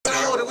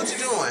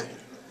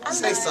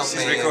Say something,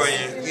 She's man. recording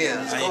you.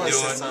 Yeah. How you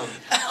doing?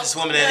 This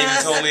woman ain't even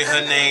told me her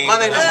name. My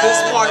name is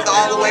Bruce Mark,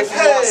 all the way from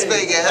Las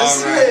Vegas.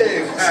 All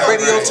right.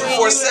 Radio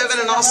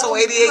 247 and also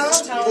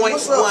 88.1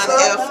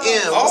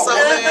 FM. What's up,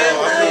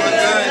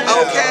 man?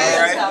 Okay. All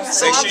right.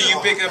 Make sure you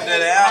pick up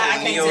that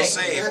album, Neo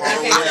Save.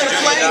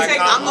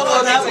 I'm the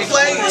one that can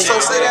play.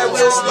 So say that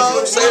real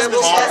slow. Say that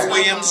real slow.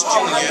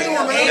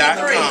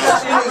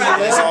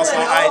 PaulWilliamsJr.com. It's also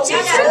on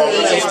iTunes. Paul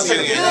Williams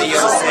Jr. Neo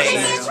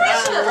Save.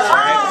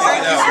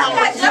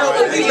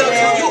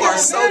 You are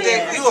so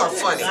damn. You are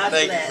funny.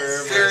 Thank you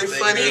very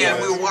funny,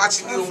 and we're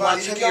watching you and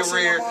watching your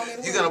career.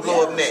 You're gonna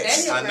blow up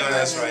next. I know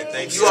that's right.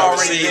 Thank you. You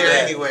already there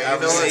anyway. You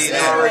know you're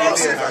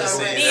already there.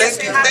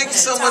 Thank you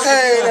so much.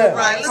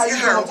 Right, look at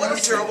her. What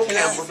a terrible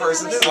camera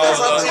person. She's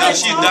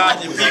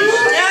dodging people.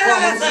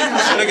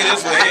 Look at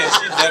this one here.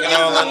 She's ducking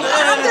all under.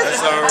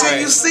 That's all right. Do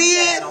you see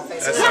it?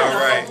 That's all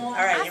right. All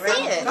right, you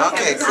ready?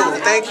 Okay, cool.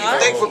 Thank you.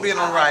 Thank you for being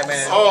on Ride,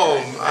 man.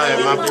 Oh,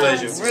 my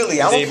pleasure.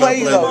 Really, I'm gonna play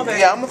you though.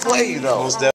 Yeah, I'm gonna play you though.